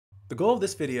The goal of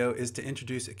this video is to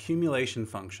introduce accumulation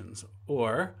functions,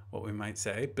 or what we might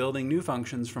say, building new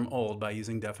functions from old by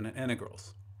using definite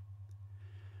integrals.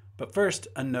 But first,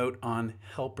 a note on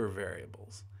helper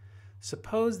variables.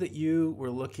 Suppose that you were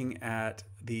looking at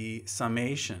the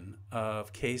summation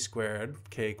of k squared,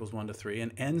 k equals 1 to 3,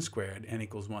 and n squared, n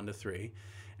equals 1 to 3,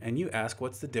 and you ask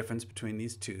what's the difference between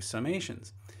these two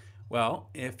summations. Well,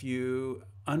 if you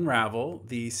unravel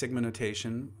the sigma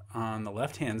notation on the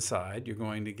left-hand side, you're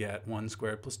going to get 1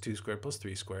 squared plus 2 squared plus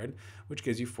 3 squared, which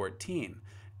gives you 14.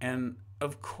 And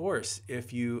of course,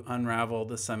 if you unravel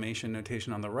the summation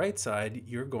notation on the right side,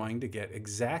 you're going to get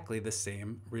exactly the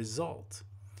same result.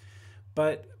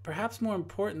 But perhaps more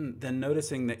important than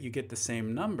noticing that you get the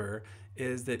same number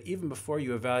is that even before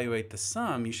you evaluate the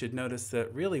sum, you should notice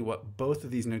that really what both of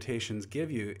these notations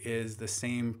give you is the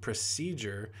same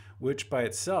procedure, which by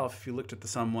itself, if you looked at the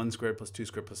sum 1 squared plus 2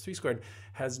 squared plus 3 squared,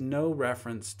 has no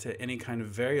reference to any kind of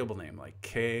variable name like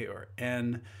k or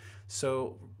n.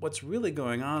 So what's really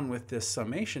going on with this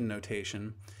summation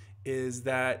notation is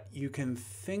that you can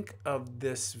think of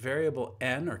this variable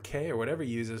n or k or whatever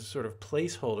you use as a sort of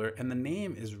placeholder, and the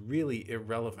name is really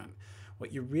irrelevant.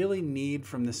 What you really need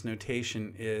from this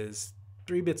notation is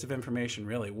 3 bits of information,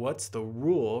 really. What's the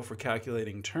rule for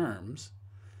calculating terms?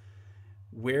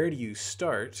 Where do you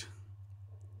start?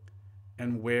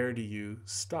 And where do you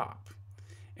stop?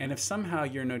 And if somehow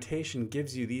your notation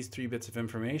gives you these 3 bits of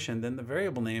information, then the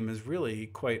variable name is really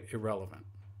quite irrelevant.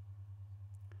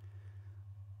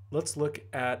 Let's look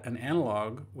at an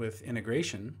analog with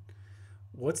integration.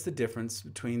 What's the difference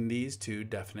between these two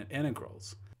definite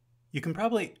integrals? You can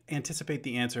probably anticipate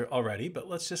the answer already, but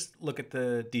let's just look at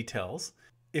the details.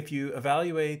 If you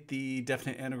evaluate the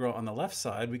definite integral on the left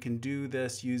side, we can do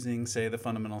this using, say, the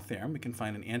fundamental theorem. We can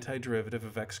find an antiderivative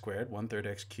of x squared, 1/3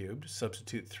 x cubed,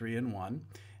 substitute 3 and 1,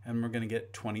 and we're going to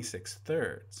get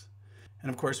 26/3. And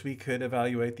of course, we could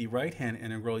evaluate the right-hand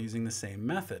integral using the same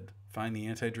method. Find the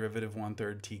antiderivative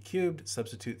 1/3 t cubed,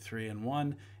 substitute 3 and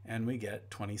 1, and we get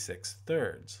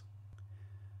 26/3.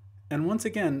 And once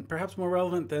again, perhaps more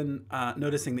relevant than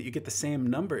noticing that you get the same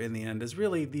number in the end is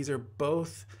really these are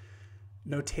both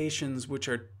notations which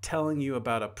are telling you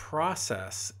about a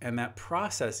process, and that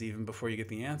process, even before you get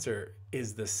the answer,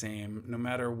 is the same no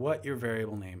matter what your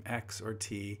variable name, x or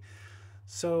t.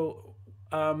 So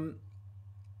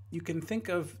you can think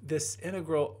of this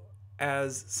integral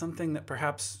as something that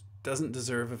perhaps doesn't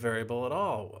deserve a variable at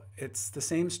all. It's the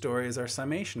same story as our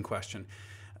summation question.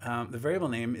 The variable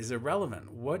name is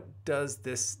irrelevant. What does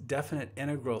this definite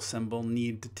integral symbol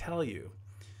need to tell you?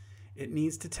 It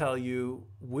needs to tell you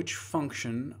which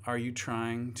function are you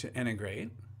trying to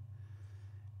integrate,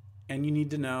 and you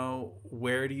need to know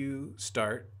where do you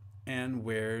start and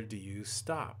where do you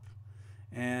stop.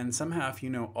 And somehow, if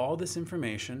you know all this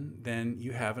information, then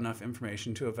you have enough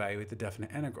information to evaluate the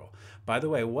definite integral. By the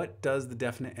way, what does the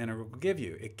definite integral give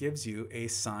you? It gives you a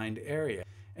signed area.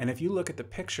 And if you look at the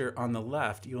picture on the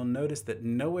left, you'll notice that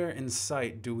nowhere in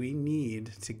sight do we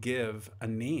need to give a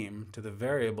name to the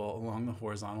variable along the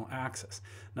horizontal axis.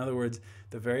 In other words,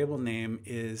 the variable name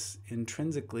is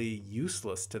intrinsically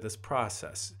useless to this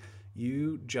process.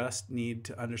 You just need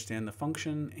to understand the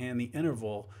function and the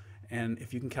interval, and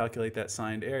if you can calculate that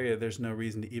signed area, there's no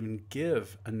reason to even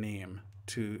give a name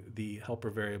to the helper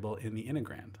variable in the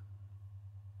integrand.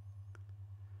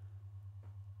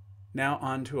 Now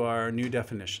on to our new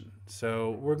definition.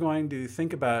 So we're going to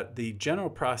think about the general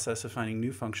process of finding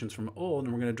new functions from old,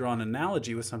 and we're going to draw an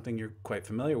analogy with something you're quite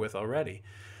familiar with already.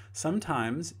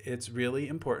 Sometimes it's really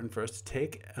important for us to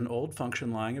take an old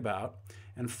function lying about,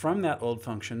 and from that old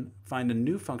function, find a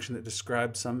new function that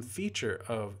describes some feature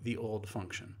of the old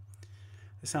function.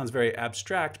 This sounds very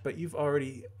abstract, but you've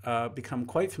already become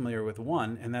quite familiar with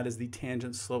one, and that is the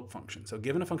tangent slope function. So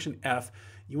given a function f,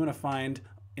 you want to find,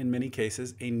 in many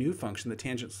cases, a new function, the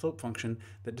tangent slope function,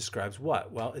 that describes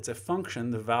what? Well, it's a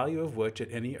function, the value of which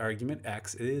at any argument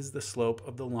x is the slope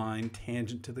of the line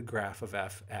tangent to the graph of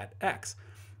f at x.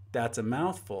 That's a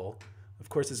mouthful. Of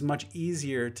course, it's much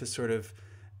easier to sort of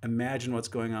imagine what's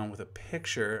going on with a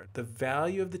picture. The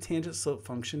value of the tangent slope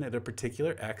function at a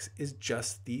particular x is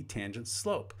just the tangent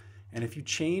slope. And if you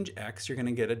change x, you're going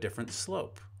to get a different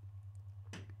slope.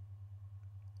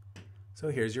 So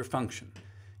here's your function.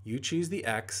 You choose the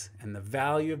x, and the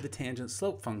value of the tangent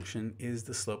slope function is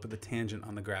the slope of the tangent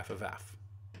on the graph of f.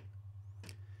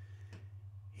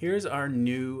 Here's our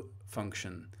new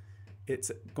function.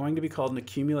 It's going to be called an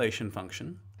accumulation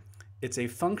function. It's a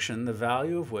function, the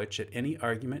value of which at any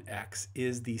argument x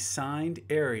is the signed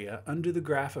area under the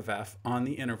graph of f on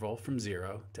the interval from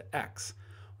 0 to x.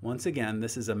 Once again,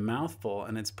 this is a mouthful,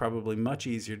 and it's probably much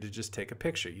easier to just take a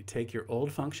picture. You take your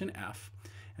old function f,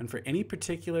 and for any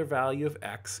particular value of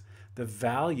x, the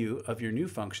value of your new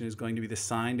function is going to be the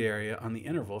signed area on the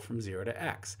interval from 0 to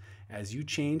x. As you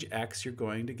change x, you're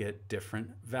going to get different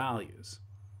values.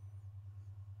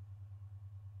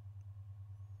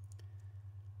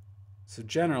 So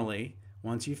generally,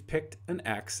 once you've picked an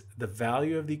x, the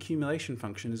value of the accumulation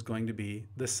function is going to be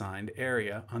the signed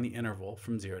area on the interval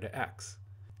from 0 to x.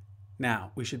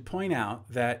 Now, we should point out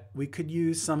that we could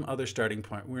use some other starting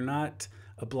point. We're not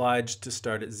obliged to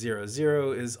start at 0.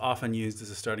 0 is often used as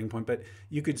a starting point, but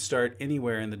you could start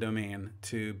anywhere in the domain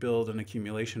to build an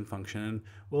accumulation function, and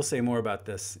we'll say more about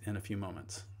this in a few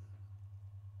moments.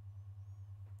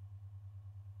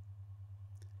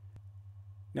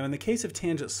 Now, in the case of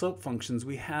tangent slope functions,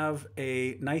 we have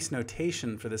a nice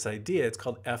notation for this idea. It's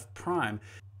called f prime.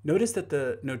 Notice that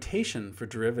the notation for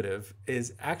derivative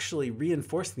is actually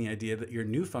reinforcing the idea that your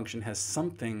new function has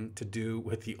something to do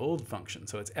with the old function.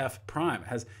 So it's f prime.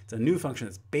 It's a new function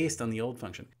that's based on the old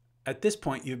function. At this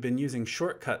point, you've been using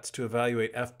shortcuts to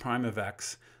evaluate f prime of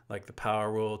x, like the power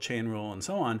rule, chain rule, and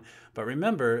so on. But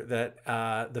remember that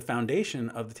the foundation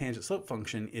of the tangent slope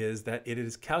function is that it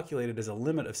is calculated as a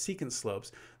limit of secant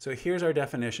slopes. So here's our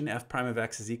definition. F prime of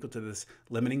x is equal to this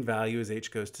limiting value as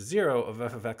h goes to 0 of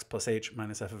f of x plus h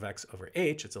minus f of x over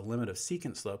h. It's a limit of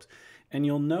secant slopes. And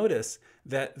you'll notice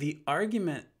that the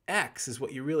argument x is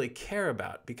what you really care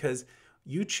about, because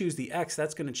you choose the x,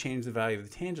 that's going to change the value of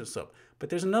the tangent slope. But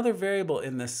there's another variable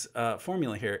in this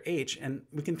formula here, h, and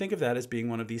we can think of that as being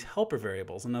one of these helper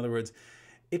variables. In other words,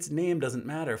 its name doesn't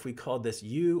matter. If we called this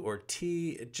u or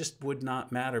t, it just would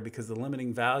not matter, because the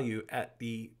limiting value at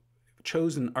the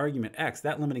chosen argument x,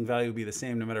 that limiting value would be the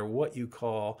same no matter what you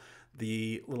call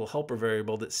the little helper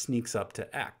variable that sneaks up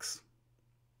to x.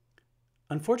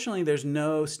 Unfortunately, there's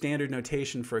no standard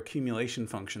notation for accumulation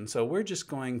function, so we're just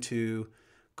going to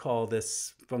call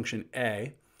this function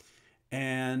a.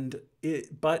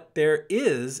 But there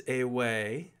is a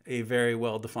way, a very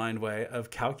well-defined way of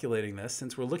calculating this.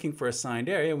 Since we're looking for a signed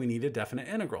area, we need a definite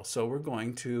integral. So we're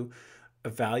going to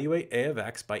evaluate a of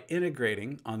x by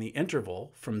integrating on the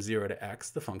interval from 0 to x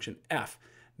the function f.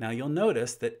 Now you'll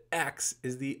notice that x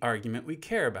is the argument we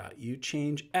care about. You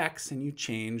change x and you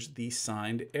change the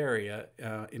signed area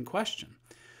in question.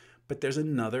 But there's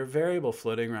another variable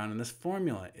floating around in this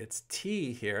formula. It's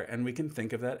t here, and we can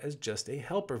think of that as just a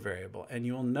helper variable. And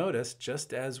you will notice,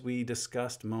 just as we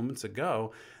discussed moments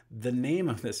ago, the name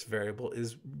of this variable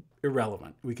is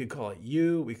irrelevant. We could call it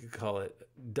u, we could call it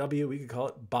w, we could call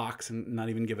it box and not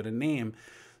even give it a name.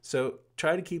 So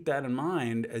try to keep that in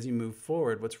mind as you move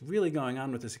forward. What's really going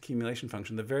on with this accumulation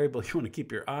function, the variable you want to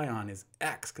keep your eye on is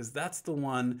x, because that's the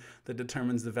one that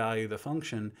determines the value of the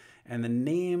function, and the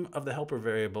name of the helper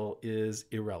variable is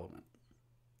irrelevant.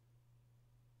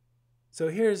 So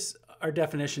here's our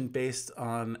definition based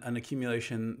on an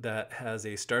accumulation that has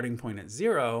a starting point at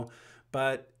 0,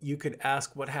 but you could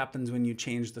ask what happens when you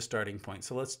change the starting point.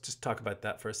 So let's just talk about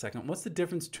that for a second. What's the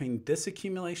difference between this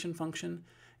accumulation function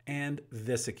and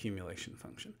this accumulation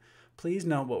function? Please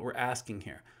note what we're asking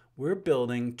here. We're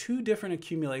building two different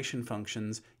accumulation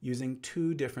functions using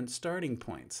two different starting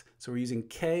points. So we're using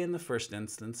k in the first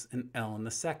instance and l in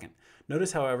the second.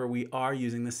 Notice, however, we are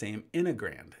using the same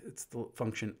integrand. It's the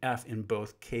function f in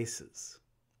both cases.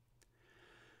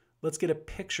 Let's get a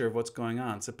picture of what's going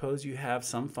on. Suppose you have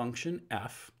some function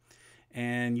f,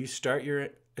 and you start your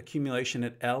accumulation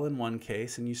at l in one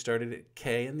case, and you start it at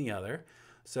k in the other.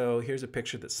 So here's a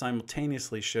picture that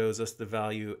simultaneously shows us the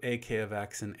value ak of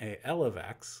x and al of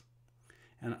x.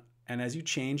 And as you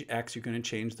change x, you're going to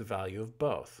change the value of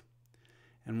both.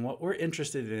 And what we're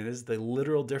interested in is the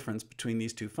literal difference between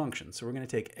these two functions. So we're going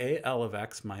to take al of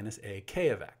x minus ak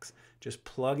of x. Just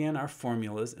plug in our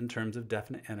formulas in terms of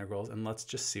definite integrals, and let's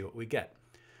just see what we get.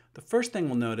 The first thing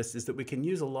we'll notice is that we can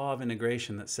use a law of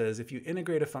integration that says if you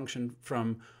integrate a function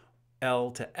from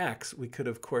L to x, we could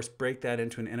of course break that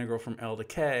into an integral from L to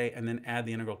k and then add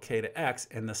the integral k to x,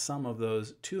 and the sum of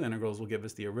those two integrals will give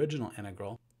us the original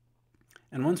integral.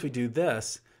 And once we do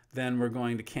this, then we're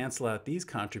going to cancel out these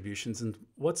contributions, and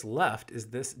what's left is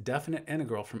this definite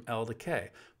integral from L to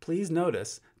k. Please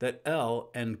notice that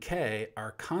L and k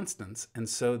are constants, and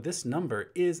so this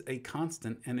number is a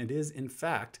constant, and it is in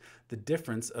fact the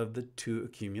difference of the two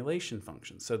accumulation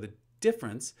functions. So the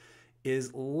difference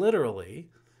is literally,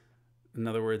 in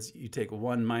other words, you take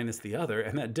one minus the other,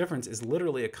 and that difference is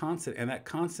literally a constant, and that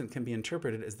constant can be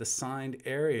interpreted as the signed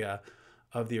area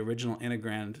of the original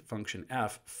integrand function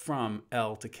f from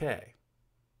L to k.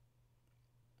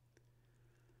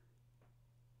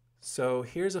 So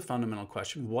here's a fundamental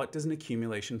question. What does an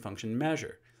accumulation function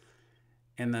measure?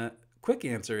 And the quick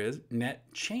answer is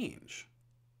net change.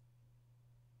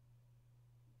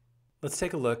 Let's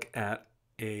take a look at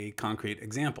a concrete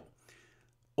example.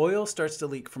 Oil starts to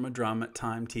leak from a drum at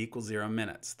time t equals 0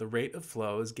 minutes. The rate of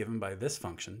flow is given by this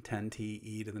function, 10t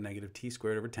e to the negative t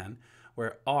squared over 10,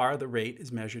 where r, the rate,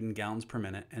 is measured in gallons per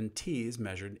minute and t is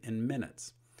measured in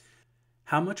minutes.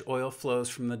 How much oil flows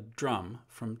from the drum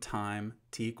from time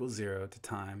t equals 0 to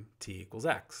time t equals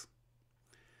x?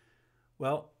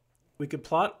 Well, we could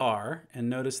plot r and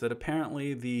notice that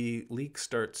apparently the leak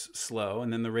starts slow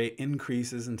and then the rate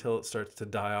increases until it starts to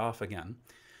die off again.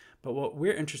 But what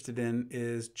we're interested in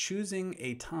is choosing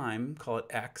a time, call it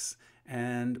x,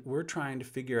 and we're trying to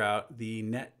figure out the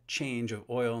net change of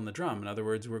oil in the drum. In other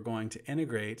words, we're going to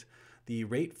integrate the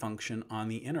rate function on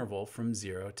the interval from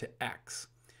 0 to x.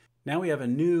 Now we have a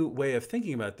new way of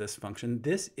thinking about this function.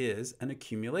 This is an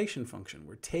accumulation function.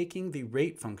 We're taking the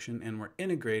rate function and we're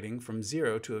integrating from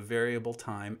 0 to a variable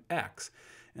time x.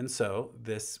 And so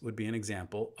this would be an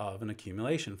example of an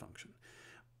accumulation function.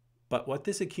 But what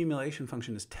this accumulation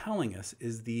function is telling us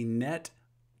is the net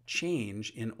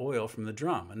change in oil from the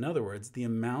drum. In other words, the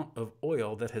amount of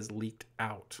oil that has leaked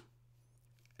out.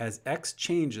 As x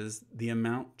changes, the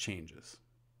amount changes.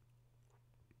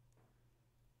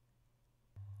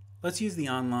 Let's use the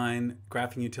online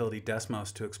graphing utility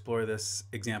Desmos to explore this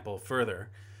example further.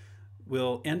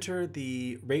 We'll enter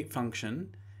the rate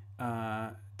function,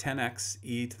 10x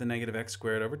e to the negative x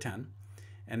squared over 10,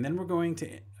 and then we're going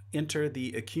to enter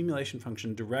the accumulation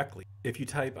function directly. If you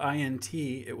type int,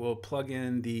 it will plug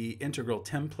in the integral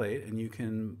template and you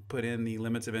can put in the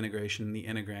limits of integration, the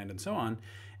integrand, and so on.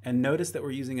 And notice that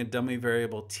we're using a dummy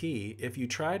variable t. If you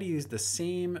try to use the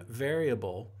same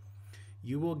variable,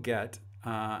 you will get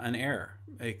an error.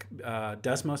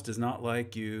 Desmos does not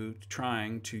like you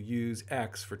trying to use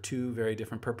x for two very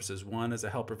different purposes, one as a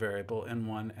helper variable and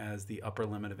one as the upper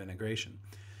limit of integration.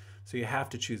 So you have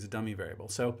to choose a dummy variable.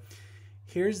 So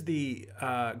here's the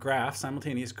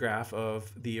simultaneous graph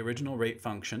of the original rate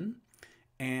function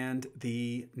and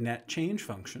the net change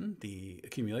function, the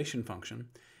accumulation function.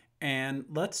 And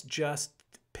let's just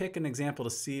pick an example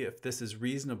to see if this is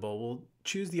reasonable. We'll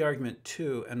choose the argument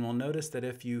 2, and we'll notice that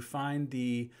if you find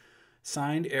the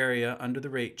signed area under the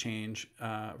rate of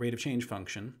change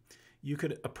function, you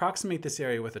could approximate this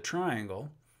area with a triangle,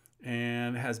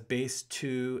 and it has base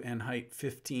 2 and height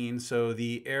 15. So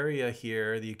the area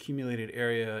here, the accumulated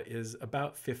area, is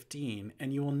about 15.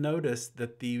 And you will notice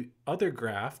that the other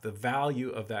graph, the value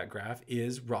of that graph,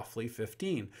 is roughly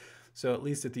 15. So at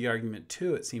least at the argument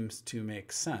 2, it seems to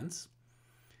make sense.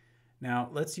 Now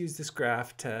let's use this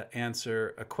graph to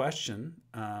answer a question.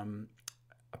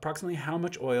 Approximately how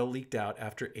much oil leaked out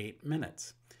after 8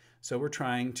 minutes? So we're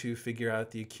trying to figure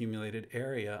out the accumulated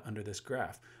area under this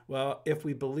graph. Well, if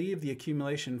we believe the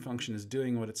accumulation function is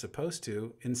doing what it's supposed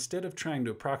to, instead of trying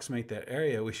to approximate that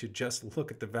area, we should just look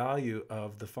at the value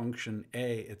of the function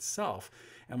a itself.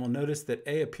 And we'll notice that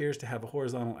a appears to have a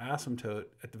horizontal asymptote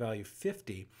at the value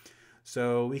 50.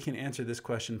 So we can answer this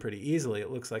question pretty easily.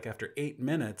 It looks like after 8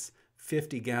 minutes,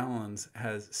 50 gallons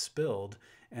has spilled.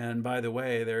 And by the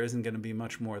way, there isn't going to be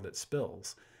much more that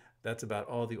spills. That's about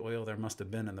all the oil there must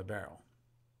have been in the barrel.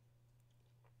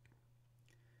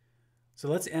 So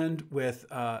let's end with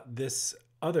this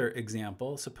other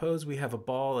example. Suppose we have a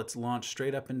ball that's launched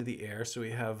straight up into the air, so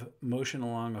we have motion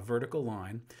along a vertical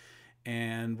line,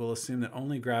 and we'll assume that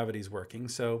only gravity is working.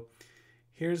 So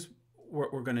here's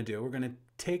what we're going to do. We're going to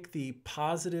take the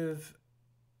positive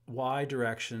y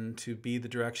direction to be the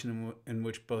direction in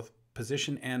which both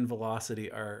position and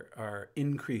velocity are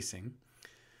increasing.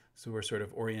 So we're sort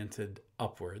of oriented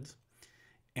upwards.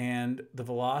 And the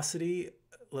velocity,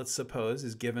 let's suppose,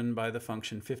 is given by the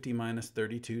function 50 minus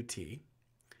 32t.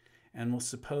 And we'll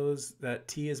suppose that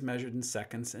t is measured in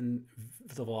seconds and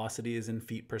the velocity is in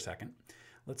feet per second.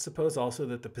 Let's suppose also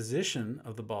that the position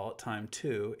of the ball at time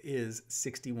 2 is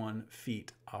 61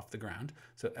 feet off the ground.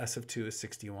 So s of 2 is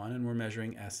 61, and we're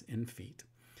measuring s in feet.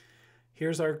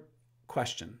 Here's our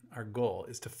question. Our goal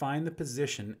is to find the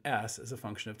position s as a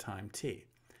function of time t.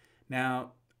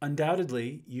 Now,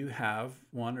 undoubtedly, you have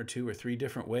 1 or 2 or 3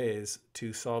 different ways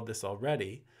to solve this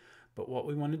already, but what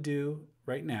we want to do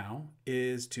right now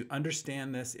is to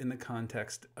understand this in the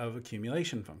context of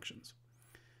accumulation functions.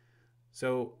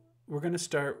 So we're going to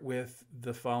start with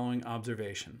the following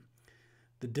observation.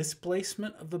 The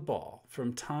displacement of the ball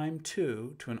from time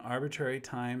 2 to an arbitrary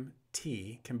time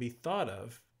t can be thought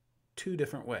of 2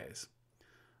 different ways.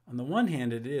 On the one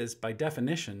hand, it is, by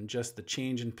definition, just the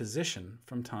change in position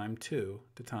from time 2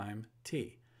 to time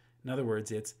t. In other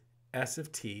words, it's s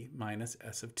of t minus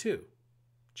s of 2,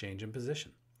 change in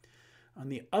position. On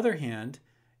the other hand,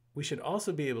 we should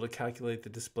also be able to calculate the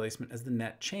displacement as the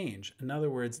net change. In other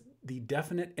words, the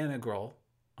definite integral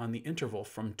on the interval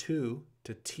from 2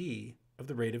 to t of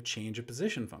the rate of change of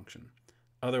position function,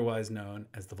 otherwise known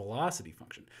as the velocity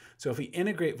function. So if we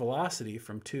integrate velocity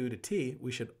from 2 to t,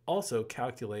 we should also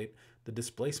calculate the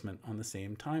displacement on the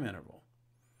same time interval.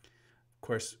 Of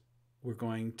course, we're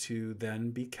going to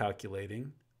then be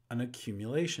calculating an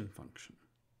accumulation function.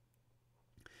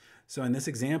 So in this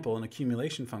example, an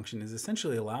accumulation function is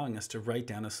essentially allowing us to write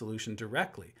down a solution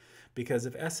directly, because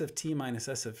if s of t minus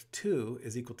s of 2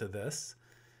 is equal to this,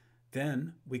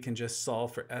 then we can just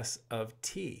solve for s of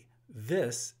t.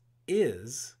 This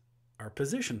is our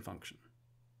position function.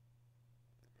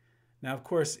 Now, of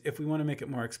course, if we want to make it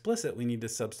more explicit, we need to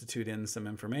substitute in some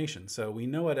information. So we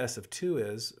know what s of 2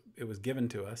 is, it was given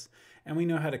to us, and we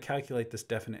know how to calculate this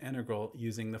definite integral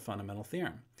using the fundamental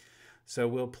theorem. So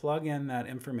we'll plug in that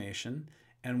information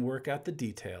and work out the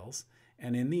details,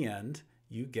 and in the end,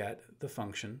 you get the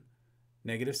function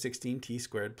negative 16t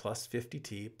squared plus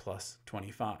 50t plus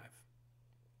 25.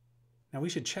 Now we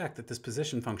should check that this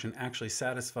position function actually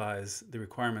satisfies the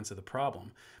requirements of the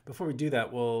problem. Before we do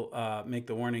that, we'll make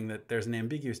the warning that there's an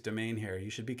ambiguous domain here.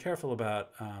 You should be careful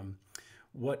about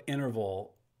what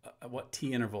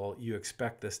t interval you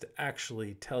expect this to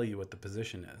actually tell you what the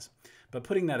position is. But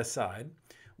putting that aside,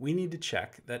 we need to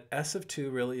check that s of 2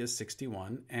 really is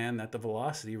 61 and that the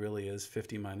velocity really is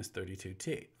 50 minus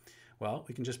 32t. Well,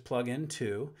 we can just plug in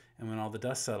 2, and when all the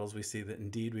dust settles, we see that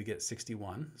indeed we get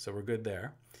 61, so we're good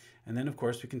there. And then, of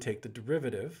course, we can take the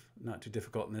derivative, not too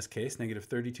difficult in this case, negative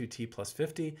 32t plus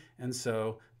 50, and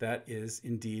so that is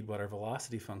indeed what our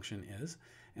velocity function is.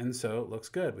 And so it looks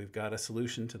good. We've got a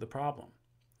solution to the problem.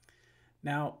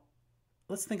 Now,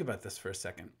 let's think about this for a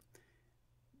second.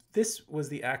 This was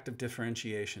the act of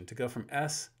differentiation. To go from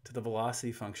s to the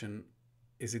velocity function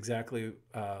is exactly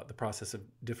the process of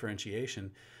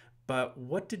differentiation. But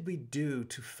what did we do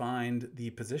to find the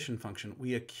position function?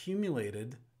 We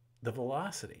accumulated the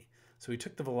velocity. So we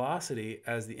took the velocity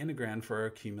as the integrand for our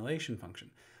accumulation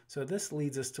function. So this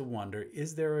leads us to wonder,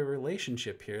 is there a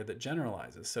relationship here that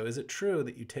generalizes? So is it true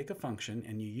that you take a function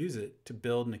and you use it to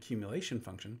build an accumulation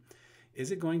function?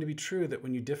 Is it going to be true that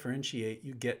when you differentiate,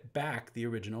 you get back the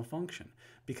original function?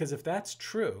 Because if that's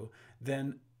true,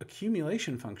 then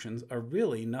accumulation functions are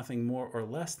really nothing more or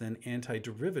less than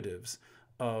antiderivatives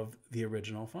of the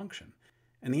original function.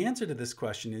 And the answer to this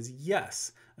question is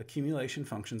yes, accumulation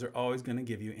functions are always going to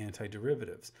give you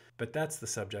antiderivatives, but that's the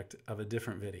subject of a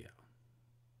different video.